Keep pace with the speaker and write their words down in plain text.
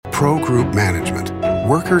Pro Group Management.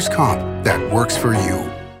 Workers' comp that works for you.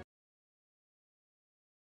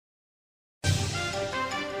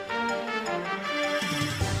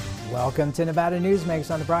 Welcome to Nevada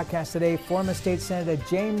Newsmakers. On the broadcast today, former State Senator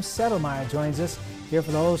James Settlemyre joins us here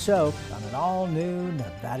for the whole show on an all-new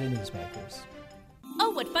Nevada Newsmakers. Oh,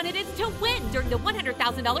 what fun it is to win during the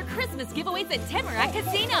 $100,000 Christmas giveaways at Tamarack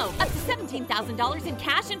Casino. Up to $17,000 in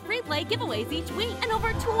cash and free play giveaways each week, and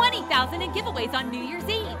over $20,000 in giveaways on New Year's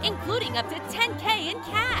Eve, including up to $10,000 in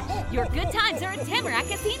cash. Your good times are at Tamarack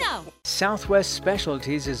Casino. Southwest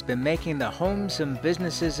Specialties has been making the homes and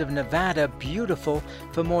businesses of Nevada beautiful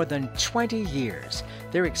for more than 20 years.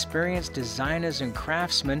 Their experienced designers and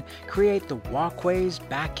craftsmen create the walkways,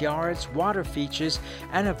 backyards, water features,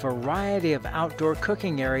 and a variety of outdoor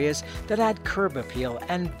cooking areas that add curb appeal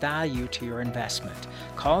and value to your investment.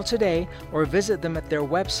 Call today or visit them at their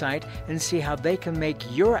website and see how they can make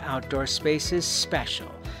your outdoor spaces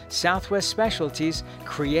special. Southwest Specialties,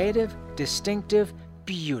 creative, distinctive,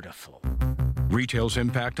 beautiful. Retail's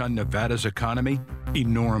impact on Nevada's economy?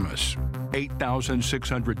 Enormous.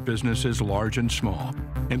 8,600 businesses, large and small,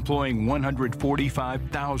 employing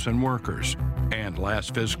 145,000 workers. And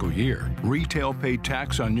last fiscal year, retail paid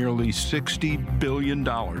tax on nearly $60 billion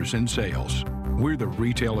in sales. We're the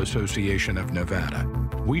Retail Association of Nevada.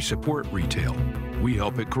 We support retail, we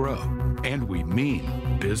help it grow, and we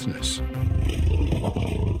mean business.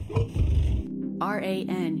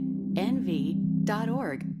 RANNV.org.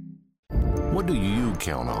 What do you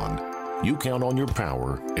count on? You count on your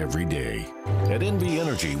power every day. At NV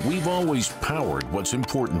Energy, we've always powered what's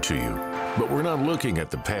important to you, but we're not looking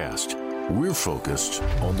at the past. We're focused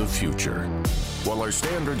on the future. While our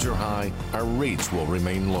standards are high, our rates will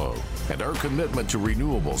remain low. And our commitment to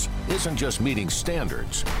renewables isn't just meeting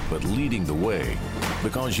standards, but leading the way.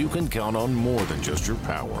 Because you can count on more than just your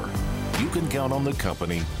power. You can count on the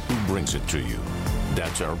company who brings it to you.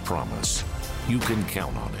 That's our promise. You can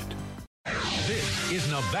count on it. This is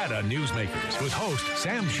Nevada Newsmakers with host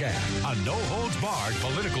Sam Shad, a no-holds-barred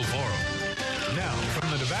political forum. Now,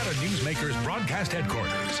 from the Nevada Newsmakers broadcast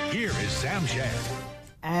headquarters, here is Sam Shad.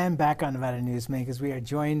 And back on Nevada Newsmakers, we are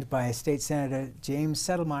joined by State Senator James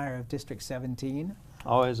Settlemyre of District 17.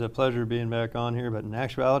 Always a pleasure being back on here, but in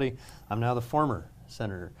actuality, I'm now the former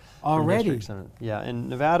senator. Already? Yeah, in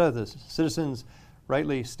Nevada, the citizens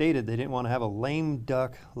rightly stated they didn't want to have a lame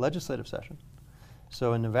duck legislative session.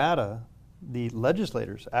 So in Nevada, the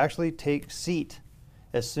legislators actually take seat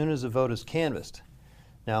as soon as the vote is canvassed.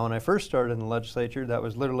 Now, when I first started in the legislature, that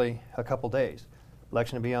was literally a couple days.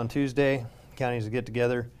 Election would be on Tuesday, counties would get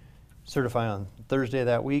together, certify on Thursday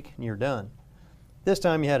that week, and you're done. This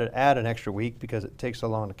time you had to add an extra week because it takes so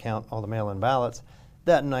long to count all the mail-in ballots.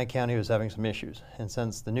 That Nye County was having some issues. And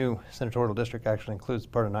since the new senatorial district actually includes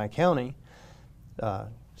part of Nye County,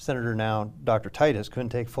 Senator now Dr. Titus couldn't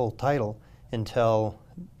take full title until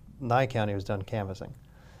Nye County was done canvassing.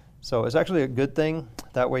 So it's actually a good thing.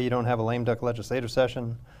 That way you don't have a lame duck legislative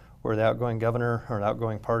session where the outgoing governor or an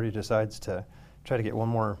outgoing party decides to try to get one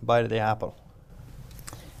more bite of the apple.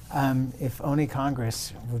 If only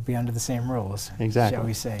Congress would be under the same rules, exactly, shall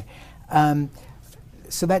we say.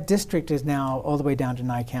 So that district is now all the way down to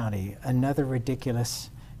Nye County, another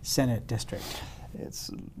ridiculous Senate district. It's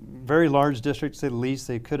a very large district, to say the least.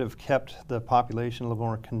 They could have kept the population a little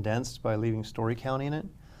more condensed by leaving Story County in it.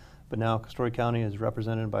 But now Story County is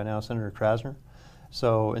represented by now Senator Krasner.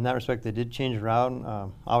 So in that respect, they did change it around.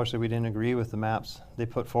 Obviously, we didn't agree with the maps they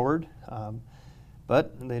put forward,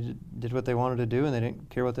 but they did what they wanted to do, and they didn't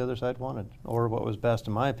care what the other side wanted, or what was best,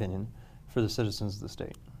 in my opinion, for the citizens of the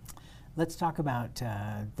state. Let's talk about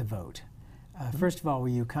the vote. First of all, were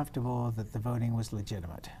you comfortable that the voting was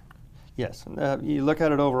legitimate? Yes. You look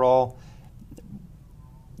at it overall,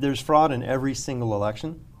 there's fraud in every single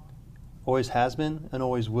election. Always has been and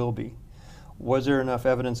always will be. Was there enough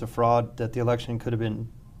evidence of fraud that the election could have been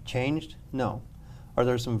changed? No. Are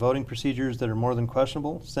there some voting procedures that are more than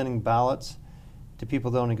questionable? Sending ballots to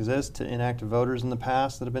people that don't exist, to inactive voters in the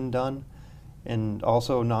past that have been done, and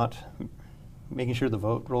also not making sure the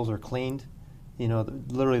vote rolls are cleaned. You know,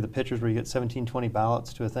 literally the pictures where you get 17, 20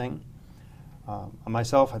 ballots to a thing.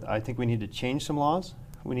 Myself, I think we need to change some laws.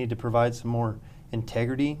 We need to provide some more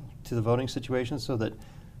integrity to the voting situation so that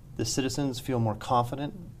the citizens feel more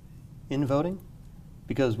confident in voting,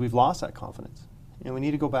 because we've lost that confidence. And we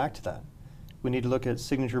need to go back to that. We need to look at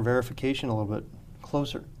signature verification a little bit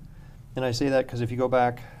closer. And I say that because if you go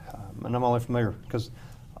back, and I'm only familiar, because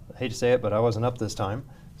I hate to say it, but I wasn't up this time,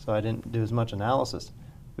 so I didn't do as much analysis.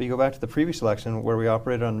 But you go back to the previous election where we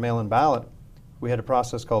operated on mail-in ballot, we had a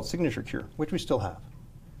process called signature cure, which we still have.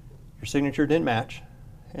 Your signature didn't match,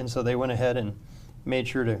 and so they went ahead and made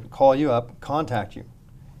sure to call you up, contact you,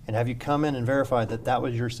 and have you come in and verify that that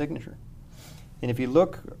was your signature. And if you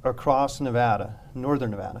look across Nevada,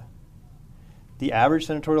 northern Nevada, the average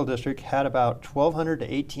senatorial district had about 1,200 to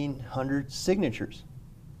 1,800 signatures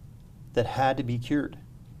that had to be cured.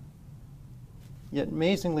 Yet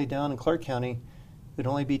amazingly, down in Clark County, it would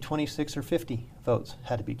only be 26 or 50 votes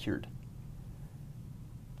had to be cured.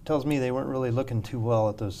 Tells me they weren't really looking too well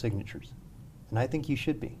at those signatures. And I think you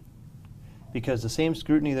should be. Because the same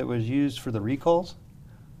scrutiny that was used for the recalls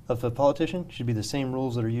of a politician should be the same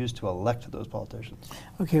rules that are used to elect those politicians.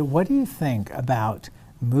 Okay, what do you think about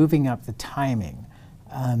moving up the timing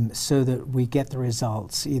so that we get the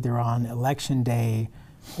results either on election day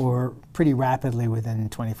or pretty rapidly within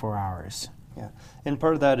 24 hours? Yeah, and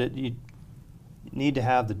part of that, you need to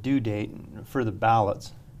have the due date for the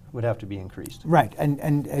ballots would have to be increased. Right,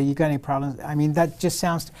 and you got any problems? I mean, that just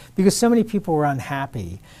sounds, because so many people were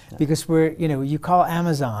unhappy, because you call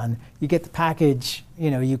Amazon, you get the package,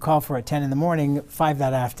 you call for it 10 in the morning, 5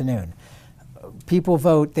 that afternoon. People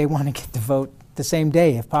vote, they want to get the vote the same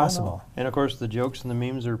day if possible. And of course the jokes and the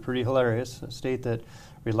memes are pretty hilarious. A state that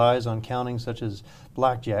relies on counting such as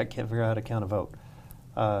blackjack can't figure out how to count a vote.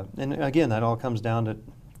 And again, that all comes down to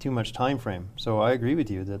too much time frame. So I agree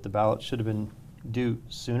with you that the ballot should have been due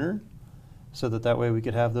sooner so that way we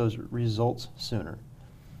could have those results sooner.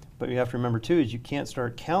 But you have to remember too is you can't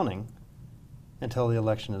start counting until the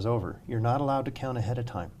election is over. You're not allowed to count ahead of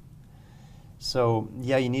time. So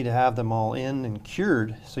yeah, you need to have them all in and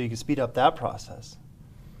cured so you can speed up that process.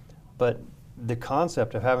 But the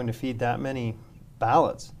concept of having to feed that many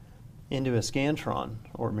ballots into a Scantron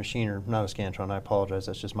or machine, or not a Scantron, I apologize,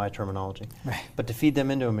 that's just my terminology. Right. But to feed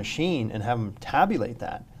them into a machine and have them tabulate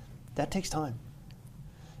that takes time.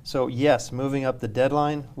 So yes, moving up the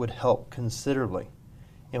deadline would help considerably,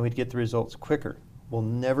 and we'd get the results quicker. We'll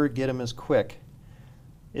never get them as quick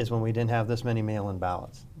as when we didn't have this many mail-in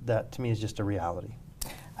ballots. That to me is just a reality.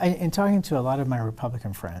 In talking to a lot of my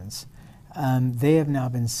Republican friends, they have now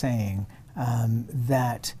been saying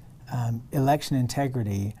that election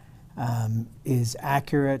integrity is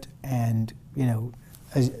accurate and,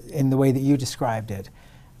 in the way that you described it.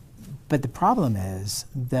 But the problem is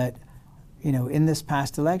that, in this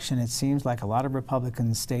past election, it seems like a lot of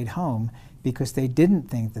Republicans stayed home because they didn't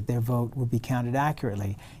think that their vote would be counted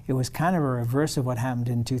accurately. It was kind of a reverse of what happened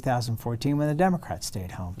in 2014 when the Democrats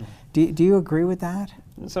stayed home. Do you agree with that?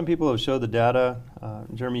 Some people have showed the data.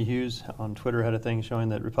 Jeremy Hughes on Twitter had a thing showing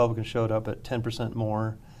that Republicans showed up at 10%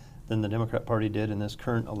 more than the Democrat Party did in this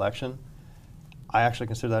current election. I actually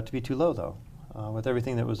consider that to be too low, though. With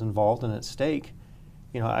everything that was involved and at stake,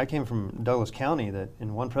 I came from Douglas County that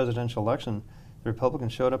in one presidential election, the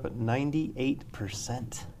Republicans showed up at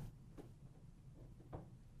 98%.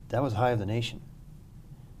 That was high of the nation,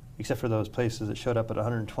 except for those places that showed up at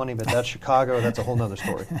 120, but that's Chicago, that's a whole nother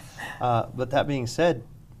story. But that being said,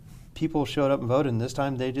 people showed up and voted, and this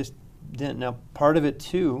time they just didn't. Now, part of it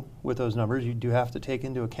too, with those numbers, you do have to take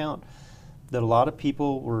into account that a lot of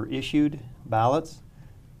people were issued ballots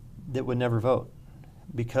that would never vote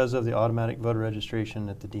because of the automatic voter registration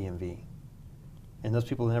at the DMV. And those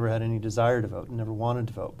people never had any desire to vote, never wanted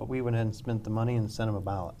to vote, but we went ahead and spent the money and sent them a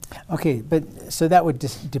ballot. Okay, but so that would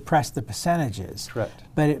depress the percentages. Correct.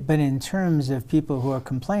 But in terms of people who are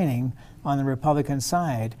complaining on the Republican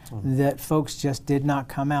side that folks just did not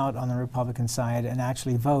come out on the Republican side and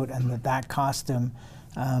actually vote, and that cost them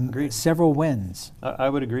several wins. I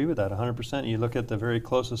would agree with that 100%. You look at the very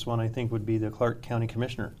closest one, I think, would be the Clark County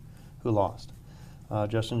Commissioner who lost.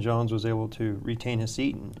 Justin Jones was able to retain his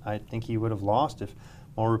seat, and I think he would have lost if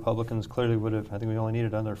more Republicans clearly would have. I think we only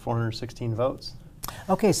needed under 416 votes.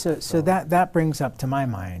 Okay, so that brings up to my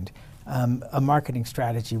mind a marketing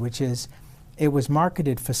strategy, which is it was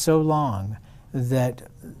marketed for so long that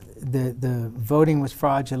the voting was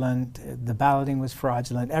fraudulent, the balloting was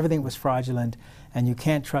fraudulent, everything was fraudulent, and you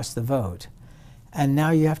can't trust the vote. And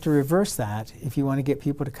now you have to reverse that if you want to get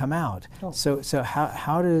people to come out. Oh. So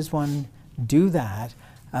how does one do that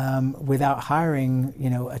without hiring,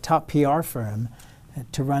 a top PR firm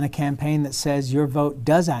to run a campaign that says your vote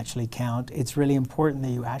does actually count? It's really important that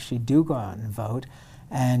you actually do go out and vote.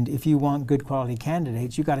 And if you want good quality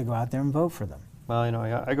candidates, you got to go out there and vote for them. Well,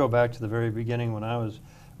 I go back to the very beginning when I was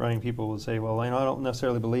running. People would say, well, I don't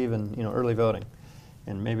necessarily believe in, early voting.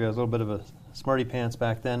 And maybe I was a little bit of a smarty pants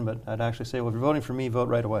back then, but I'd actually say, well, if you're voting for me, vote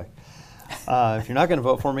right away. If you're not going to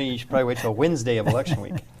vote for me, you should probably wait till Wednesday of election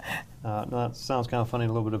week. That sounds kind of funny, a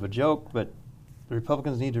little bit of a joke, but the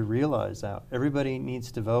Republicans need to realize that everybody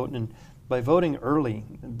needs to vote, and by voting early,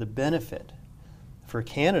 the benefit for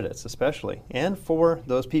candidates especially, and for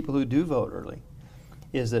those people who do vote early,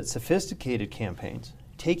 is that sophisticated campaigns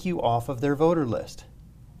take you off of their voter list.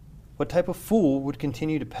 What type of fool would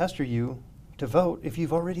continue to pester you to vote if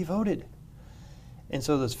you've already voted? And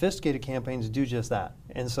so the sophisticated campaigns do just that.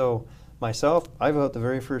 And so myself, I vote the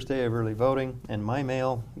very first day of early voting, and my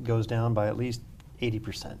mail goes down by at least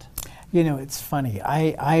 80%. You know, it's funny.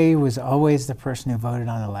 I was always the person who voted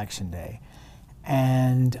on election day.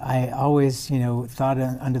 And I always, you know, thought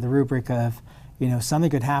under the rubric of, you know, something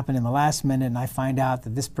could happen in the last minute and I find out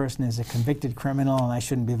that this person is a convicted criminal and I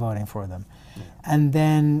shouldn't be voting for them. Yeah. And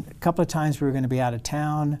then a couple of times we were going to be out of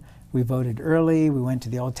town. We voted early. We went to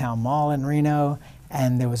the Old Town Mall in Reno,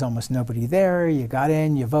 and there was almost nobody there. You got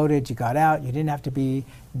in, you voted, you got out. You didn't have to be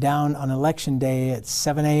down on election day at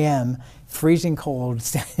 7 a.m., freezing cold,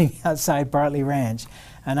 standing outside Bartley Ranch.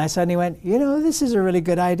 And I suddenly went, you know, this is a really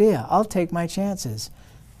good idea. I'll take my chances.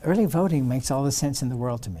 Early voting makes all the sense in the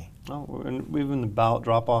world to me. Oh, and even the ballot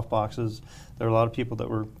drop-off boxes, there are a lot of people that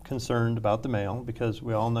were concerned about the mail, because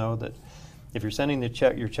we all know that if you're sending your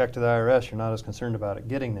check to the IRS, you're not as concerned about it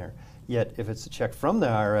getting there. Yet if it's a check from the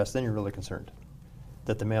IRS, then you're really concerned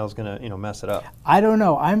that the mail is going to, you know, mess it up. I don't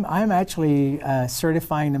know. I'm actually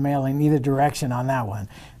certifying the mail in either direction on that one,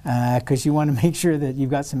 because you want to make sure that you've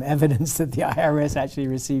got some evidence that the IRS actually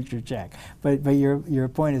received your check. But your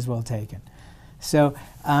point is well taken. So,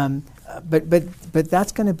 but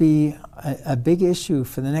that's going to be a big issue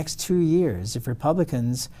for the next 2 years if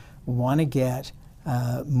Republicans want to get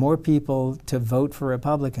more people to vote for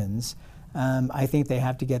Republicans. I think they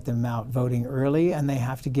have to get them out voting early, and they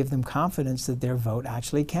have to give them confidence that their vote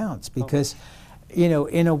actually counts. Because, you know,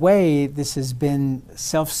 in a way, this has been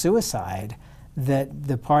self-suicide, that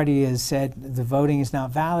the party has said the voting is not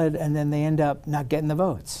valid, and then they end up not getting the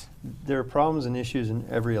votes. There are problems and issues in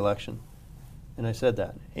every election, and I said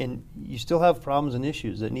that. And you still have problems and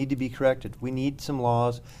issues that need to be corrected. We need some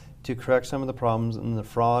laws to correct some of the problems and the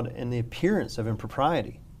fraud and the appearance of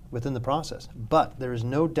impropriety within the process. But there is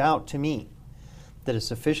no doubt to me that if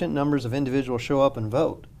sufficient numbers of individuals show up and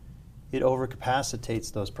vote, it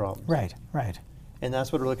overcapacitates those problems. Right, right. And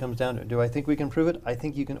that's what it really comes down to. Do I think we can improve it? I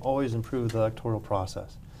think you can always improve the electoral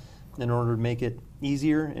process in order to make it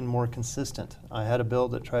easier and more consistent. I had a bill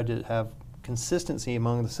that tried to have consistency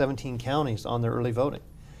among the 17 counties on their early voting.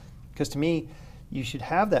 Because to me, you should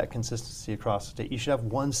have that consistency across the state. You should have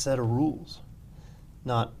one set of rules,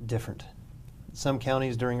 not different. Some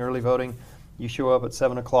counties during early voting, you show up at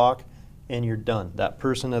 7 o'clock and you're done. That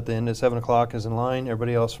person at the end of 7 o'clock is in line.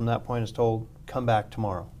 Everybody else from that point is told, come back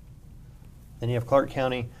tomorrow. Then you have Clark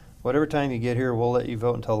County, whatever time you get here, we'll let you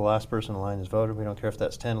vote until the last person in line is voted. We don't care if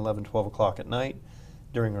that's 10, 11, 12 o'clock at night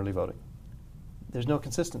during early voting. There's no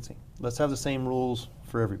consistency. Let's have the same rules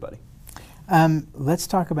for everybody. Let's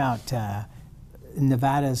talk about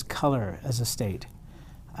Nevada's color as a state.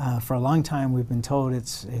 For a long time, we've been told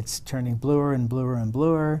it's turning bluer and bluer and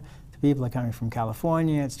bluer. The people are coming from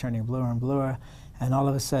California. It's turning bluer and bluer. And all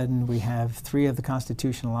of a sudden, we have 3 of the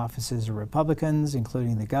constitutional offices are Republicans,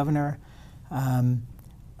 including the governor.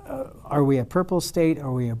 Are we a purple state?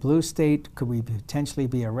 Are we a blue state? Could we potentially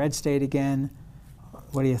be a red state again?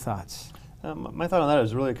 What are your thoughts? My thought on that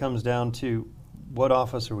is really it comes down to what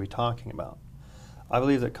office are we talking about. I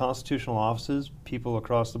believe that constitutional offices, people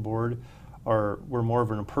across the board, we're more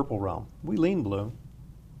of in a purple realm. We lean blue,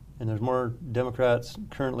 and there's more Democrats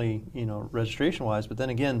currently, you know, registration-wise. But then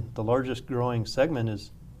again, the largest growing segment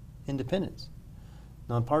is independents,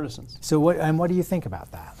 nonpartisans. So what do you think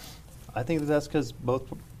about that? I think that's because a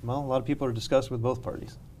lot of people are disgusted with both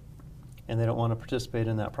parties, and they don't want to participate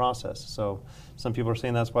in that process. So some people are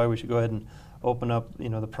saying that's why we should go ahead and open up, you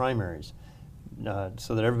know, the primaries,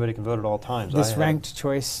 so that everybody can vote at all times. This ranked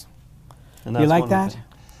choice. And you like that?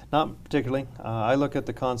 Not particularly. I look at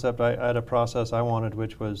the concept. I had a process I wanted,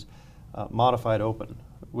 which was modified open,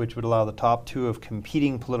 which would allow the top 2 of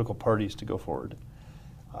competing political parties to go forward.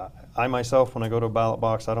 I myself, when I go to a ballot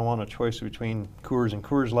box, I don't want a choice between Coors and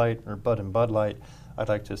Coors Light or Bud and Bud Light. I'd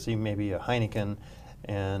like to see maybe a Heineken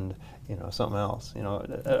and, you know, something else. You know,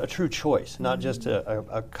 a true choice, not just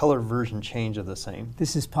a color version change of the same.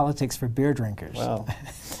 This is politics for beer drinkers. Well,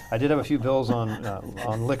 I did have a few bills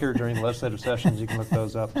on liquor during the legislative sessions. You can look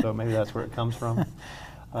those up, so maybe that's where it comes from.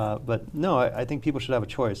 But no, I think people should have a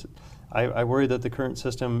choice. I worry that the current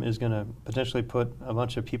system is going to potentially put a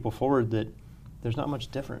bunch of people forward that there's not much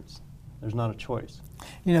difference. There's not a choice.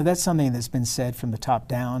 You know, that's something that's been said from the top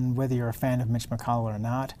down, whether you're a fan of Mitch McConnell or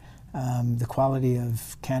not. The quality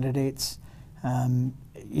of candidates.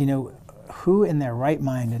 You know, who in their right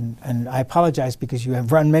mind, and I apologize because you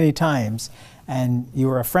have run many times and you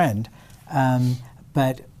were a friend,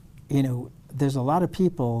 but, you know, there's a lot of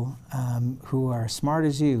people who are smart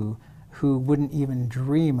as you who wouldn't even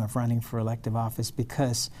dream of running for elective office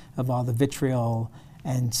because of all the vitriol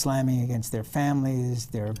and slamming against their families,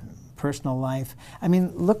 their personal life. I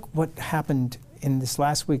mean, look what happened in this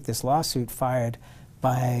last week, this lawsuit fired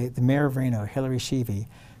by the mayor of Reno, Hillary Sheevey,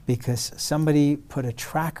 because somebody put a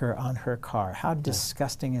tracker on her car. How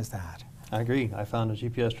disgusting is that? I agree. I found a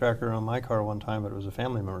GPS tracker on my car one time, but it was a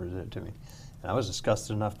family member who did it to me. And I was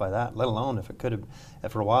disgusted enough by that, let alone if it could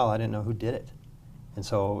have, for a while I didn't know who did it. And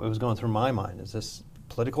so it was going through my mind, is this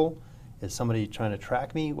political? Is somebody trying to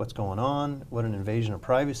track me? What's going on? What an invasion of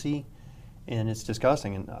privacy. And it's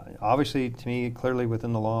disgusting. And obviously, to me, clearly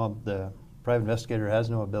within the law, the private investigator has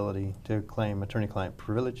no ability to claim attorney-client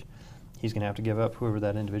privilege. He's going to have to give up whoever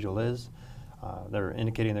that individual is. They're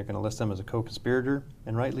indicating they're going to list them as a co-conspirator,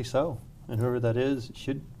 and rightly so. And whoever that is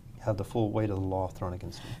should have the full weight of the law thrown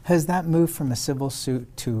against him. Has that moved from a civil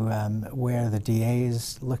suit to where the DA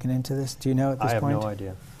is looking into this? Do you know at this point? I have no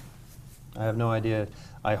idea. I have no idea.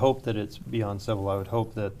 I hope that it's beyond civil. I would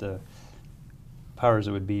hope that the powers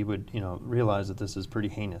that would be would, realize that this is pretty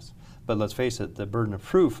heinous. But let's face it, the burden of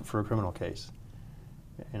proof for a criminal case,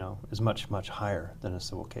 is much, much higher than a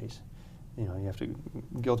civil case. You have to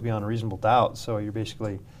guilty beyond a reasonable doubt, so you're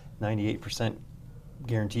basically 98%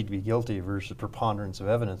 guaranteed to be guilty versus preponderance of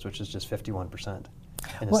evidence, which is just 51%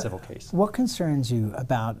 in a civil case. What concerns you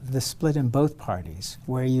about the split in both parties,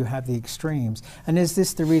 where you have the extremes? And is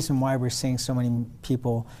this the reason why we're seeing so many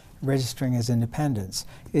people registering as independents?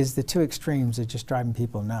 Is the two extremes are just driving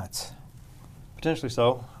people nuts? Potentially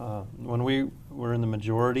so. When we were in the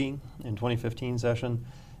majority in 2015 session,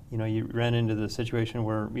 you ran into the situation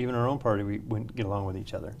where even our own party, we wouldn't get along with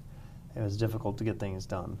each other. It was difficult to get things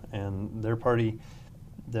done. And their party,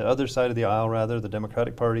 the other side of the aisle rather, the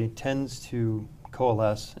Democratic Party, tends to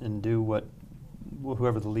coalesce and do what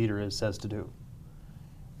whoever the leader is says to do.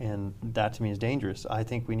 And that to me is dangerous. I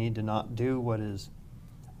think we need to not do what is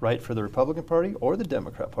right for the Republican Party or the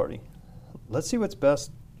Democrat Party. Let's see what's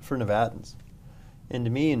best for Nevadans. And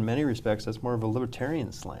to me, in many respects, that's more of a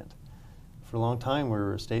libertarian slant. For a long time, we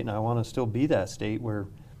were a state, and I want to still be that state, where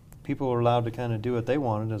people were allowed to kind of do what they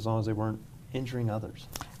wanted as long as they weren't injuring others.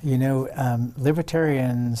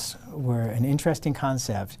 Libertarians were an interesting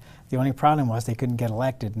concept. The only problem was they couldn't get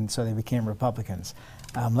elected, and so they became Republicans.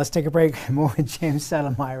 Let's take a break. More with James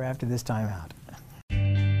Settlemyre after this time out.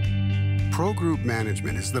 Pro Group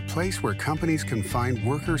Management is the place where companies can find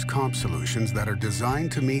workers' comp solutions that are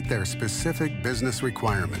designed to meet their specific business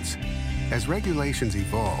requirements. As regulations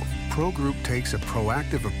evolve, Pro Group takes a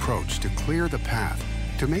proactive approach to clear the path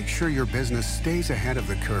to make sure your business stays ahead of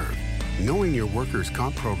the curve. Knowing your workers'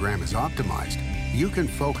 comp program is optimized, you can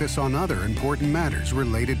focus on other important matters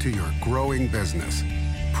related to your growing business.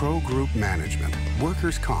 Pro Group Management,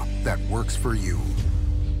 workers' comp that works for you.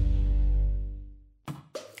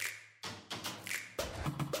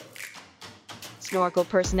 Snorkel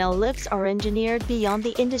personnel lifts are engineered beyond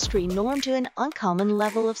the industry norm to an uncommon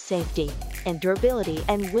level of safety and durability,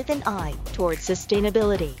 and with an eye towards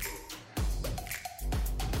sustainability.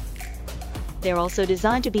 They're also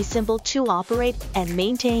designed to be simple to operate and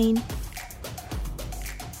maintain.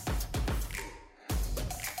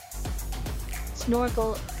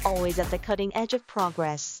 Snorkel, always at the cutting edge of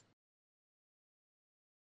progress.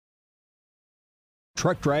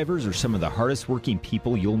 Truck drivers are some of the hardest working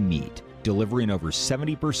people you'll meet, delivering over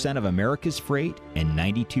 70% of America's freight and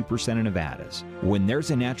 92% of Nevada's. When there's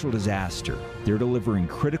a natural disaster, they're delivering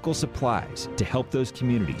critical supplies to help those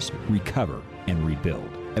communities recover and rebuild.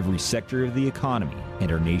 Every sector of the economy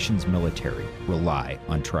and our nation's military rely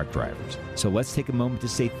on truck drivers. So let's take a moment to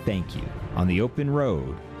say thank you. On the open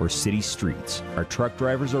road or city streets, our truck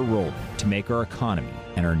drivers are rolling to make our economy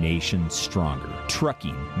and our nation stronger.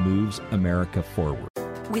 Trucking moves America forward.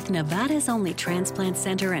 With Nevada's only transplant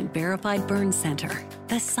center and verified burn center,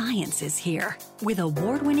 the science is here. With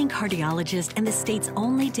award-winning cardiologist and the state's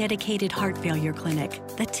only dedicated heart failure clinic,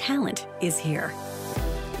 the talent is here.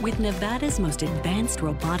 With Nevada's most advanced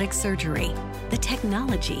robotic surgery, the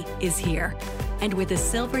technology is here. And with the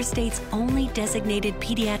Silver State's only designated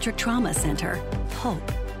pediatric trauma center,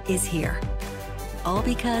 hope is here. All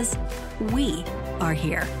because we are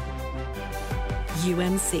here.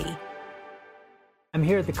 UMC. I'm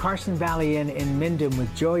here at the Carson Valley Inn in Minden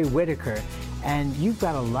with Joey Whitaker, and you've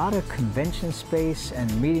got a lot of convention space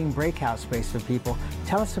and meeting breakout space for people.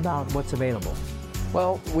 Tell us about what's available.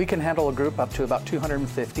 Well, we can handle a group up to about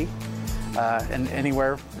 250, and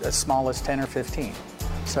anywhere as small as 10 or 15.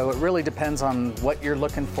 So it really depends on what you're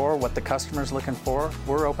looking for, what the customer's looking for.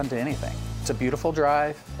 We're open to anything. It's a beautiful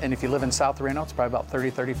drive, and if you live in South Reno, it's probably about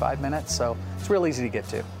 30-35 minutes, so it's real easy to get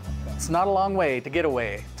to. It's not a long way to get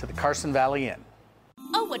away to the Carson Valley Inn.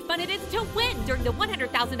 Oh, what fun fun it is to win during the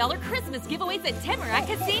 $100,000 Christmas giveaways at Tamarack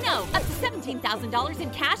Casino. Up to $17,000 in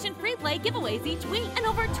cash and free play giveaways each week, and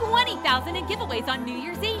over $20,000 in giveaways on New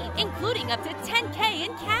Year's Eve, including up to $10K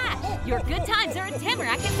in cash. Your good times are at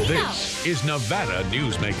Tamarack Casino. This is Nevada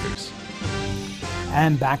Newsmakers.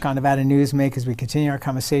 And back on Nevada Newsmakers, we continue our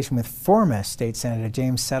conversation with former State Senator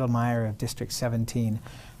James Settlemyer of District 17.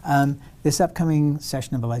 This upcoming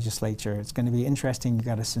session of the legislature, it's going to be interesting. You've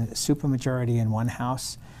got a supermajority in one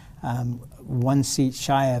house, one seat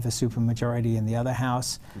shy of a supermajority in the other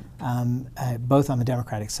house, both on the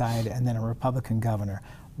Democratic side, and then a Republican governor.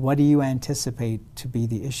 What do you anticipate to be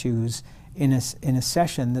the issues in a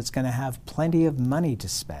session that's going to have plenty of money to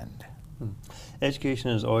spend?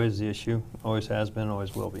 Education is always the issue, always has been,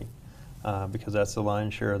 always will be, because that's the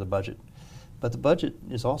lion's share of the budget. But the budget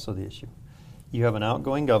is also the issue. You have an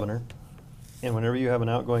outgoing governor, and whenever you have an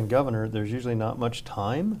outgoing governor, there's usually not much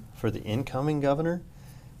time for the incoming governor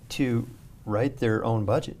to write their own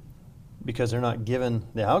budget, because they're not given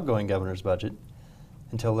the outgoing governor's budget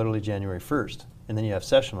until literally January 1st, and then you have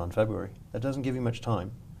session on February. That doesn't give you much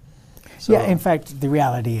time. So, yeah, in fact, the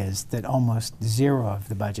reality is that almost zero of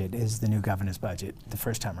the budget is the new governor's budget the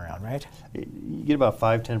first time around, right? You get about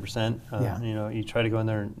 5–10%. Yeah. You know, you try to go in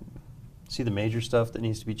there and see the major stuff that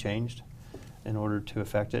needs to be changed in order to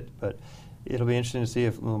affect it. But it'll be interesting to see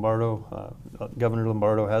if Governor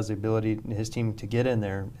Lombardo has the ability, his team, to get in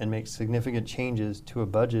there and make significant changes to a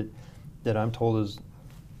budget that I'm told is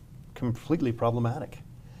completely problematic.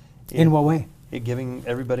 In what way? Giving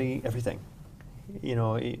everybody everything. You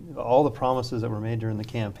know, all the promises that were made during the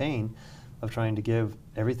campaign of trying to give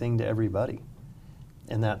everything to everybody.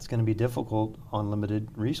 And that's going to be difficult on limited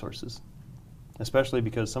resources, especially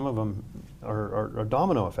because some of them are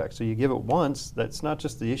domino effects. So you give it once, that's not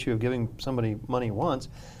just the issue of giving somebody money once,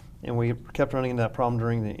 and we kept running into that problem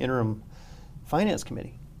during the interim finance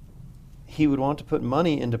committee. He would want to put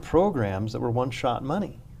money into programs that were one-shot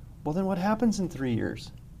money. Well, then what happens in 3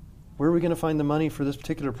 years? Where are we going to find the money for this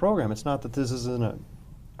particular program? It's not that this isn't a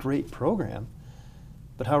great program,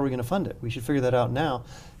 but how are we going to fund it? We should figure that out now.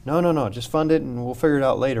 No, just fund it and we'll figure it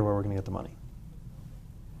out later where we're going to get the money.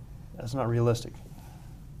 That's not realistic.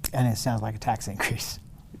 And it sounds like a tax increase.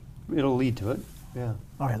 It'll lead to it, yeah.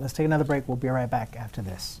 All right, let's take another break. We'll be right back after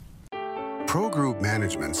this. Pro Group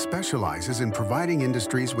Management specializes in providing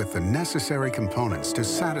industries with the necessary components to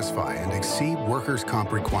satisfy and exceed workers'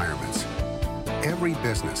 comp requirements. Every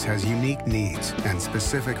business has unique needs and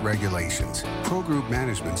specific regulations. Pro Group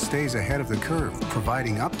Management stays ahead of the curve,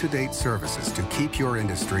 providing up-to-date services to keep your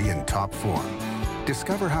industry in top form.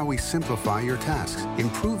 Discover how we simplify your tasks,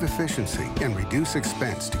 improve efficiency, and reduce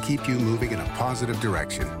expense to keep you moving in a positive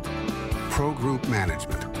direction. Pro Group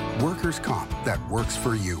Management, workers' comp that works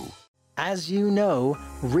for you. As you know,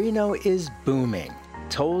 Reno is booming.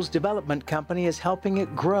 Toll's development company is helping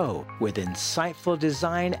it grow with insightful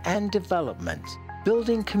design and development,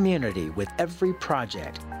 building community with every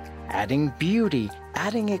project, adding beauty,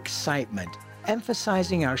 adding excitement,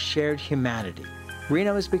 emphasizing our shared humanity.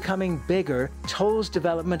 Reno is becoming bigger. Toll's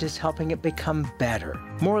development is helping it become better,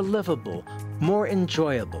 more livable, more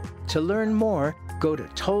enjoyable. To learn more, go to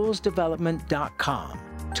tollsdevelopment.com.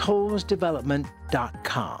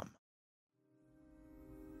 tollsdevelopment.com.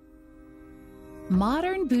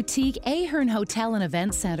 Modern boutique Ahern Hotel and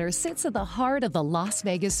Event Center sits at the heart of the Las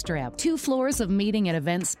Vegas Strip. 2 floors of meeting and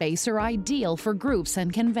event space are ideal for groups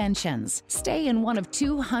and conventions. Stay in one of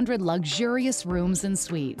 200 luxurious rooms and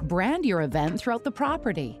suites. Brand your event throughout the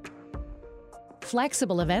property.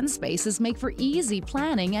 Flexible event spaces make for easy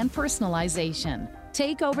planning and personalization.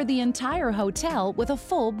 Take over the entire hotel with a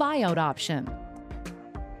full buyout option.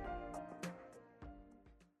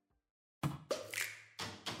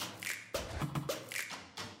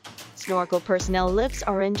 Snorkel personnel lifts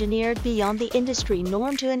are engineered beyond the industry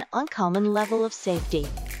norm to an uncommon level of safety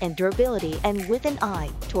and durability, and with an eye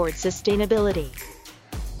towards sustainability.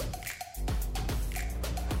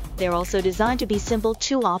 They're also designed to be simple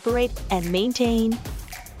to operate and maintain.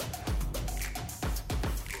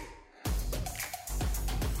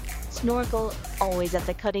 Snorkel, always at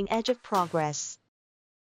the cutting edge of progress.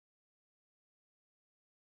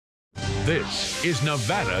 This is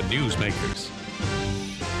Nevada Newsmakers.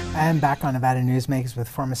 And back on Nevada Newsmakers with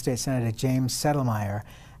former State Senator James Settlemyer.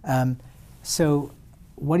 So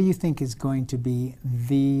what do you think is going to be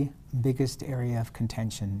the biggest area of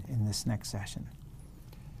contention in this next session?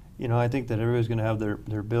 You know, I think that everybody's going to have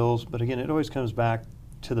their bills, but again, it always comes back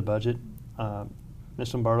to the budget.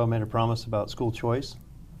 Ms. Lombardo made a promise about school choice,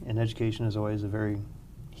 and education is always a very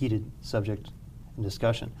heated subject in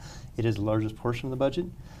discussion. It is the largest portion of the budget,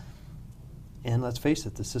 and let's face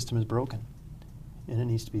it, the system is broken. and it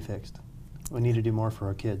needs to be fixed. We need to do more for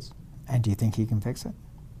our kids. And do you think he can fix it?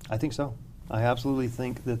 I think so. I absolutely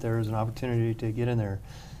think that there is an opportunity to get in there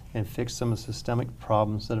and fix some of the systemic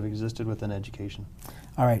problems that have existed within education.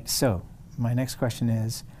 All right, so my next question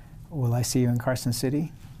is, will I see you in Carson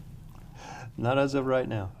City? Not as of right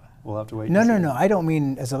now. We'll have to wait. No. I don't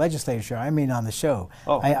mean as a legislature. I mean on the show.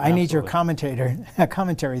 Oh, I need your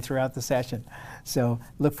commentary throughout the session. So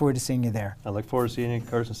look forward to seeing you there. I look forward to seeing you in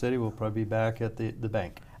Carson City. We'll probably be back at the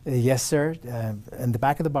bank. Yes, sir. In the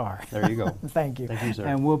back of the bar. There you go. Thank you. Thank you, sir.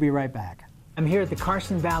 And we'll be right back. I'm here at the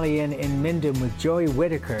Carson Valley Inn in Minden with Joey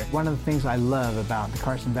Whitaker. One of the things I love about the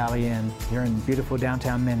Carson Valley Inn here in beautiful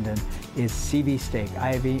downtown Minden is CV steak.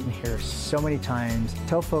 I have eaten here so many times.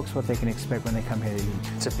 Tell folks what they can expect when they come here to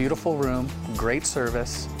eat. It's a beautiful room, great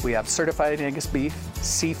service. We have certified Angus beef,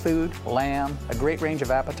 seafood, lamb, a great range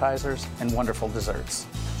of appetizers, and wonderful desserts.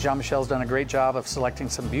 Jean-Michel's done a great job of selecting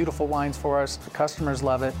some beautiful wines for us. The customers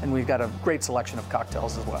love it, and we've got a great selection of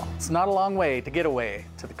cocktails as well. It's not a long way to get away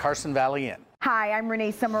to the Carson Valley Inn. Hi, I'm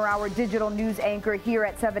Renee Summerhour, digital news anchor here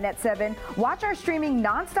at 7 at 7. Watch our streaming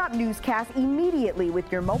nonstop newscast immediately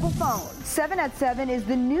with your mobile phone. 7 at 7 is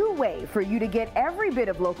the new way for you to get every bit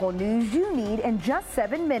of local news you need in just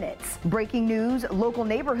 7 minutes. Breaking news, local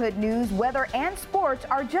neighborhood news, weather, and sports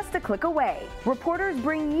are just a click away. Reporters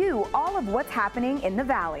bring you all of what's happening in the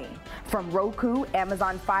Valley. From Roku,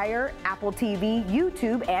 Amazon Fire, Apple TV,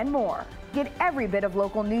 YouTube, and more. Get every bit of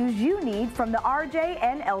local news you need from the RJ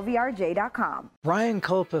and LVRJ.com. Brian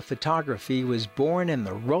Culpa Photography was born in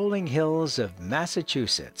the rolling hills of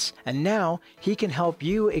Massachusetts, and now he can help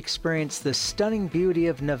you experience the stunning beauty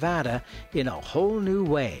of Nevada in a whole new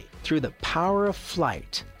way through the power of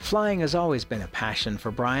flight. Flying has always been a passion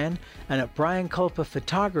for Brian, and at Brian Culpa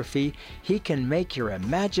Photography, he can make your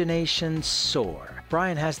imagination soar.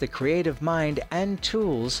 Brian has the creative mind and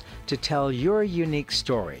tools to tell your unique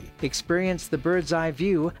story. Experience the bird's eye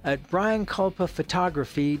view at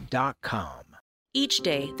brianculpaphotography.com. Each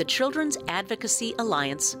day, the Children's Advocacy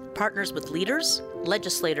Alliance partners with leaders,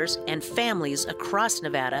 legislators, and families across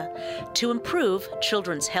Nevada to improve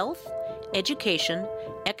children's health, education,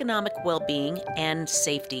 economic well-being, and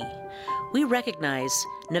safety. We recognize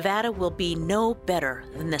Nevada will be no better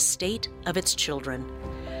than the state of its children.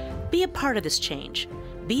 Be a part of this change.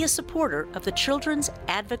 Be a supporter of the Children's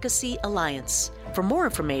Advocacy Alliance. For more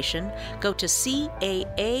information, go to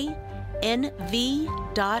CAANV.org.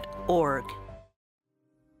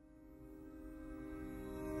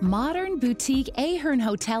 Modern boutique Ahern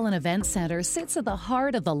Hotel and Event Center sits at the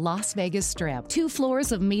heart of the Las Vegas Strip. 2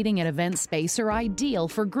 floors of meeting and event space are ideal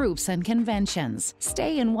for groups and conventions.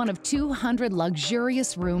 Stay in one of 200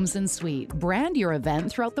 luxurious rooms and suites. Brand your event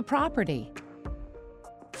throughout the property.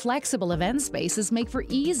 Flexible event spaces make for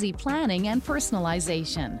easy planning and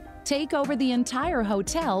personalization. Take over the entire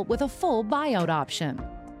hotel with a full buyout option.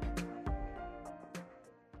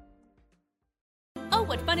 Oh,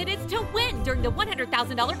 what fun it is to win during the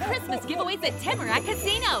 $100,000 Christmas giveaways at Tamarack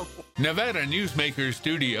Casino. Nevada Newsmaker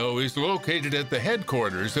Studio is located at the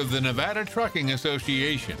headquarters of the Nevada Trucking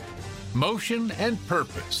Association. Motion and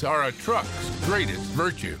purpose are a truck's greatest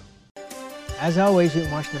virtue. As always, you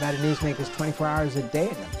can watch Nevada Newsmakers 24 hours a day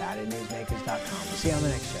at NevadaNewsmakers.com. We'll see you on the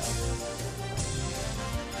next show.